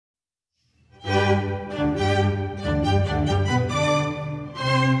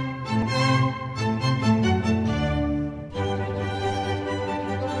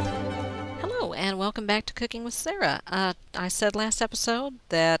back to Cooking with Sarah. I said last episode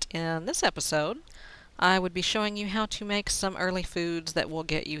that in this episode I would be showing you how to make some early foods that will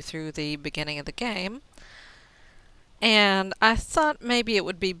get you through the beginning of the game. And I thought maybe it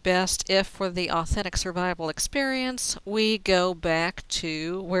would be best if, for the authentic survival experience, we go back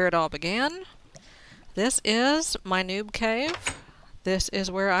to where it all began. This is my noob cave. This is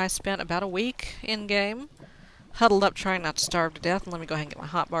where I spent about a week in-game, huddled up trying not to starve to death. And let me go ahead and get my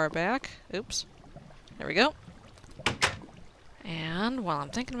hotbar back. Oops. There we go. And while I'm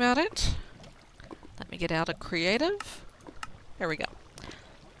thinking about it, let me get out of creative. There we go.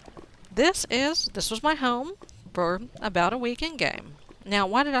 This was my home for about a week in game. Now,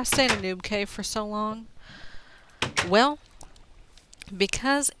 why did I stay in a noob cave for so long? Well,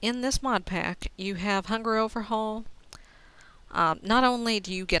 because in this mod pack you have Hunger Overhaul. Not only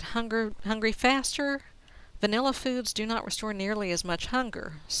do you get hungry faster, vanilla foods do not restore nearly as much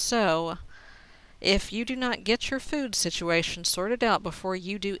hunger. So, if you do not get your food situation sorted out before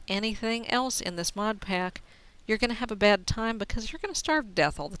you do anything else in this mod pack, you're going to have a bad time because you're going to starve to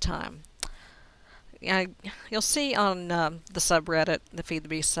death all the time. You'll see on the subreddit, the Feed the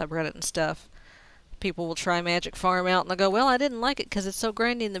Beast subreddit and stuff, people will try Magic Farm out and they'll go, well, I didn't like it because it's so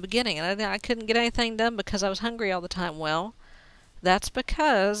grindy in the beginning and I couldn't get anything done because I was hungry all the time. Well, that's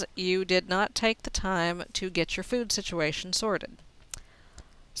because you did not take the time to get your food situation sorted.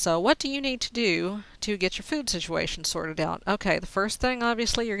 So what do you need to do to get your food situation sorted out? Okay, the first thing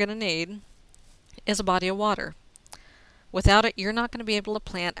obviously you're going to need is a body of water. Without it, you're not going to be able to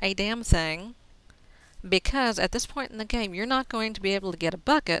plant a damn thing, because at this point in the game you're not going to be able to get a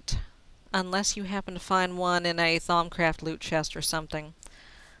bucket unless you happen to find one in a Thaumcraft loot chest or something,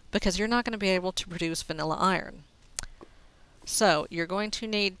 because you're not going to be able to produce vanilla iron. So you're going to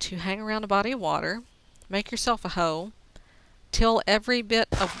need to hang around a body of water, make yourself a hoe, till every bit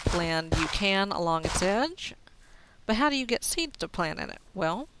of land you can along its edge. But how do you get seeds to plant in it?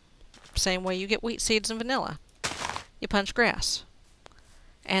 Well, same way you get wheat seeds and vanilla. You punch grass.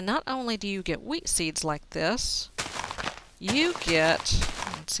 And not only do you get wheat seeds like this, you get,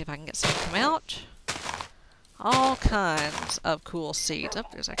 let's see if I can get some to come out, all kinds of cool seeds. Oh,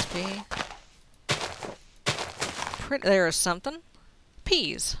 there's XP. There's something.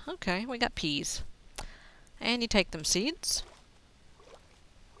 Peas. Okay, we got peas. And you take them seeds,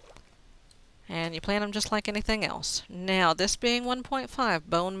 and you plant them just like anything else. Now, this being 1.5,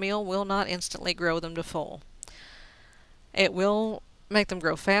 bone meal will not instantly grow them to full. It will make them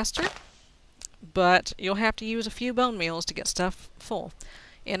grow faster, but you'll have to use a few bone meals to get stuff full.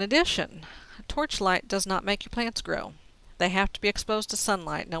 In addition, torchlight does not make your plants grow. They have to be exposed to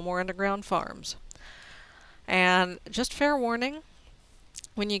sunlight, no more underground farms. And just fair warning,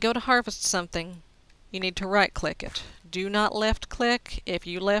 when you go to harvest something, you need to right-click it. Do not left-click. If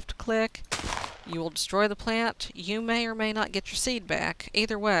you left-click, you will destroy the plant. You may or may not get your seed back.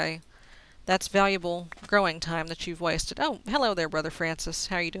 Either way, that's valuable growing time that you've wasted. Oh, hello there, Brother Francis.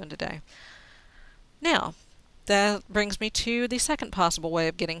 How are you doing today? Now, that brings me to the second possible way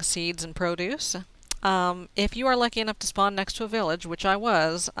of getting seeds and produce. If you are lucky enough to spawn next to a village, which I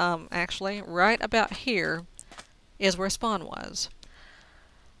was, actually, right about here is where spawn was.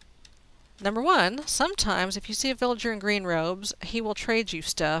 Number one, sometimes if you see a villager in green robes, he will trade you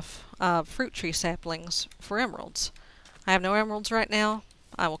stuff, fruit tree saplings, for emeralds. I have no emeralds right now.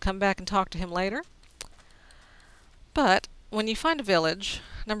 I will come back and talk to him later. But when you find a village,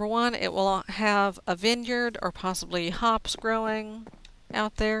 number one, it will have a vineyard or possibly hops growing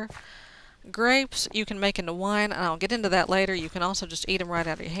out there. Grapes you can make into wine, and I'll get into that later. You can also just eat them right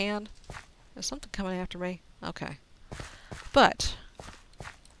out of your hand. Is something coming after me? Okay. But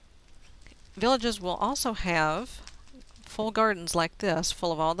villages will also have full gardens like this,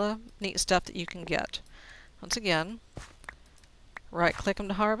 full of all the neat stuff that you can get. Once again, right-click them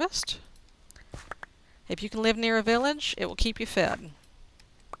to harvest. If you can live near a village, it will keep you fed.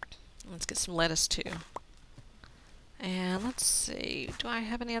 Let's get some lettuce too. And let's see, do I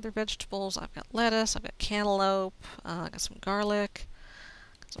have any other vegetables? I've got lettuce, I've got cantaloupe, I've got some garlic,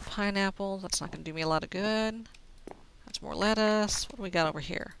 got some pineapple. That's not going to do me a lot of good. That's more lettuce. What do we got over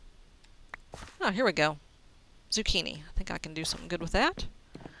here? Oh, here we go. Zucchini. I think I can do something good with that.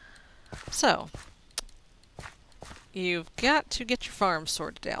 So, you've got to get your farm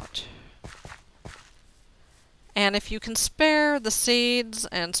sorted out. And if you can spare the seeds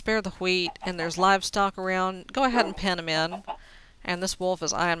and spare the wheat and there's livestock around, go ahead and pen them in. And this wolf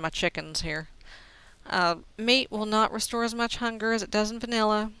is eyeing my chickens here. Meat will not restore as much hunger as it does in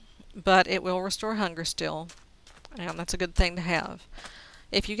vanilla, but it will restore hunger still. And that's a good thing to have.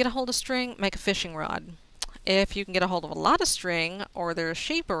 If you get a hold of string, make a fishing rod. If you can get a hold of a lot of string, or there's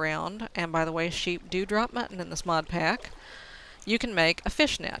sheep around, and by the way, sheep do drop mutton in this mod pack, you can make a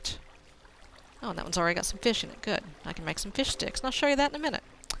fish net. Oh, and that one's already got some fish in it. Good. I can make some fish sticks, and I'll show you that in a minute.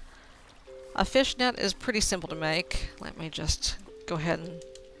 A fish net is pretty simple to make. Let me just go ahead and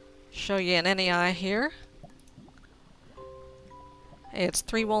show you an NEI here. It's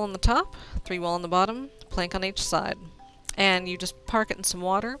 3 wool on the top, 3 wool on the bottom, plank on each side. And you just park it in some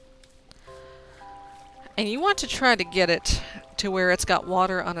water. And you want to try to get it to where it's got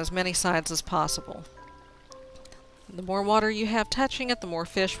water on as many sides as possible. The more water you have touching it, the more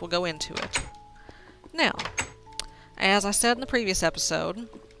fish will go into it. Now, as I said in the previous episode,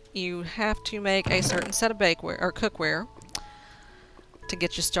 you have to make a certain set of bakeware or cookware to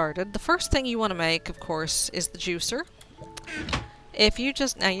get you started. The first thing you want to make, of course, is the juicer. If you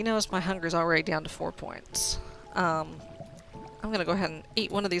just, now you notice my hunger's already down to 4 points. I'm going to go ahead and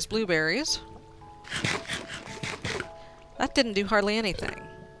eat one of these blueberries. That didn't do hardly anything.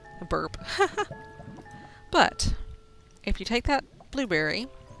 A burp. But, if you take that blueberry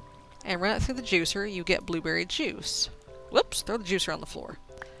and run it through the juicer, you get blueberry juice. Whoops, throw the juicer on the floor.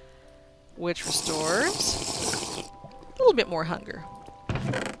 Which restores a little bit more hunger.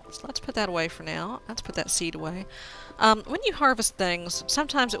 So let's put that away for now. Let's put that seed away. When you harvest things,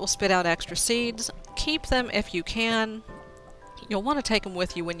 sometimes it will spit out extra seeds. Keep them if you can. You'll want to take them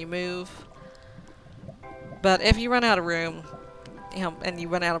with you when you move. But if you run out of room, you know, and you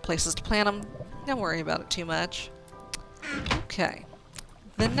run out of places to plant them, don't worry about it too much. Okay.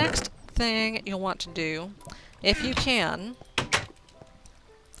 The next thing you'll want to do, if you can,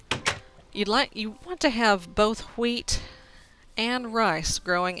 you want to have both wheat and rice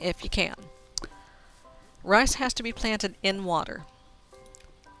growing if you can. Rice has to be planted in water.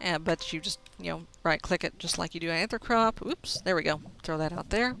 But you just, you know, right-click it just like you do any other crop. Oops, there we go. Throw that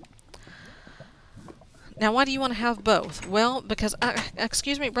out there. Now, why do you want to have both? Well, because,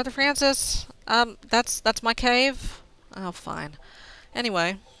 excuse me, Brother Francis, that's my cave. Oh, fine.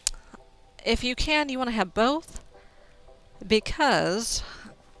 Anyway, if you can, you want to have both, because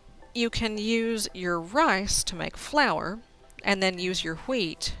you can use your rice to make flour, and then use your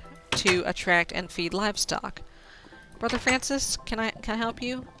wheat to attract and feed livestock. Brother Francis, can I help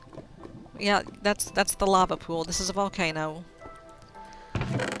you? Yeah, that's the lava pool. This is a volcano.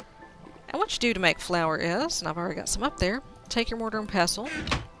 And what you do to make flour is, and I've already got some up there, take your mortar and pestle,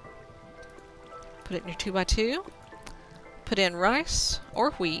 put it in your 2x2, put in rice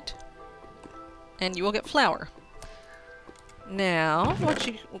or wheat, and you will get flour. Now, what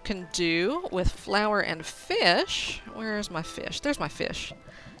you can do with flour and fish, where's my fish? There's my fish.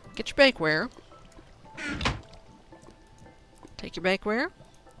 Get your bakeware, take your bakeware,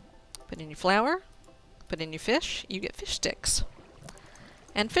 put in your flour, put in your fish, you get fish sticks.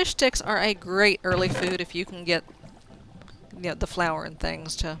 And fish sticks are a great early food if you can get, you know, the flour and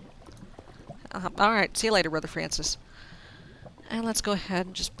things to... Alright, see you later, Brother Francis. And let's go ahead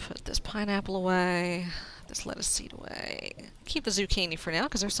and just put this pineapple away, this lettuce seed away. Keep the zucchini for now,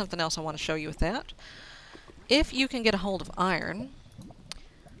 because there's something else I want to show you with that. If you can get a hold of iron,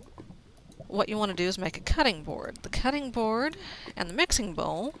 what you want to do is make a cutting board. The cutting board and the mixing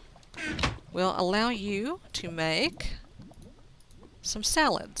bowl will allow you to make some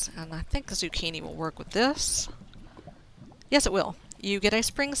salads, and I think the zucchini will work with this. Yes, it will. You get a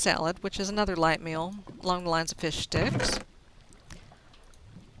spring salad, which is another light meal along the lines of fish sticks.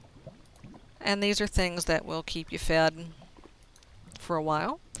 And these are things that will keep you fed for a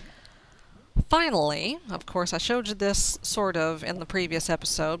while. Finally, of course, I showed you this sort of in the previous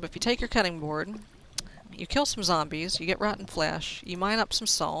episode, but if you take your cutting board, you kill some zombies, you get rotten flesh, you mine up some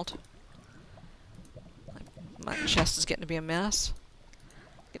salt. My chest is getting to be a mess.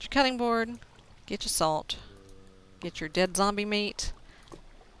 Get your cutting board, get your salt, get your dead zombie meat,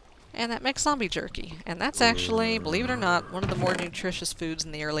 and that makes zombie jerky. And that's actually, believe it or not, one of the more nutritious foods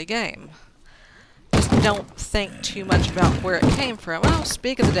in the early game. Just don't think too much about where it came from. Oh,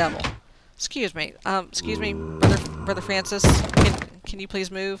 speak of the devil. Excuse me, Brother Francis, can you please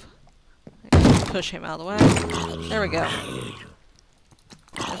move? Push him out of the way. There we go.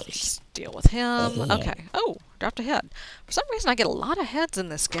 Let's deal with him. Okay. Oh, dropped a head. For some reason I get a lot of heads in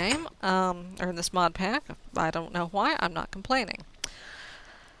this game, or in this mod pack. I don't know why. I'm not complaining.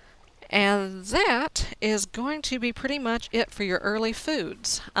 And that is going to be pretty much it for your early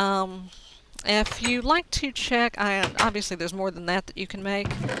foods. If you like to check, obviously there's more than that you can make,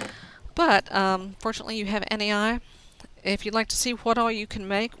 but fortunately you have NEI. If you'd like to see what all you can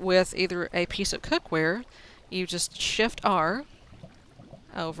make with either a piece of cookware, you just Shift R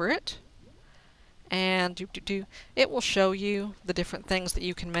over it, and it will show you the different things that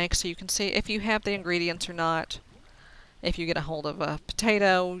you can make, so you can see if you have the ingredients or not. If you get a hold of a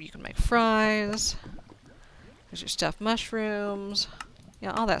potato, you can make fries. There's your stuffed mushrooms,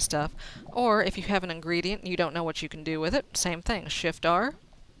 yeah, all that stuff. Or if you have an ingredient and you don't know what you can do with it, same thing. Shift R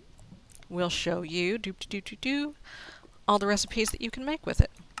will show you all the recipes that you can make with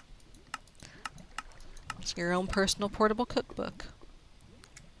it. It's your own personal portable cookbook.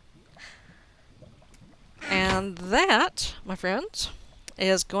 And that, my friends,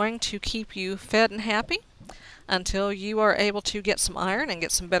 is going to keep you fed and happy until you are able to get some iron and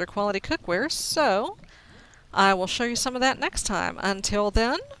get some better quality cookware. So I will show you some of that next time. Until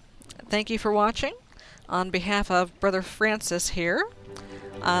then, thank you for watching. On behalf of Brother Francis here,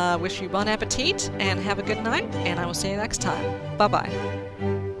 I wish you bon appetit and have a good night, and I will see you next time. Bye-bye.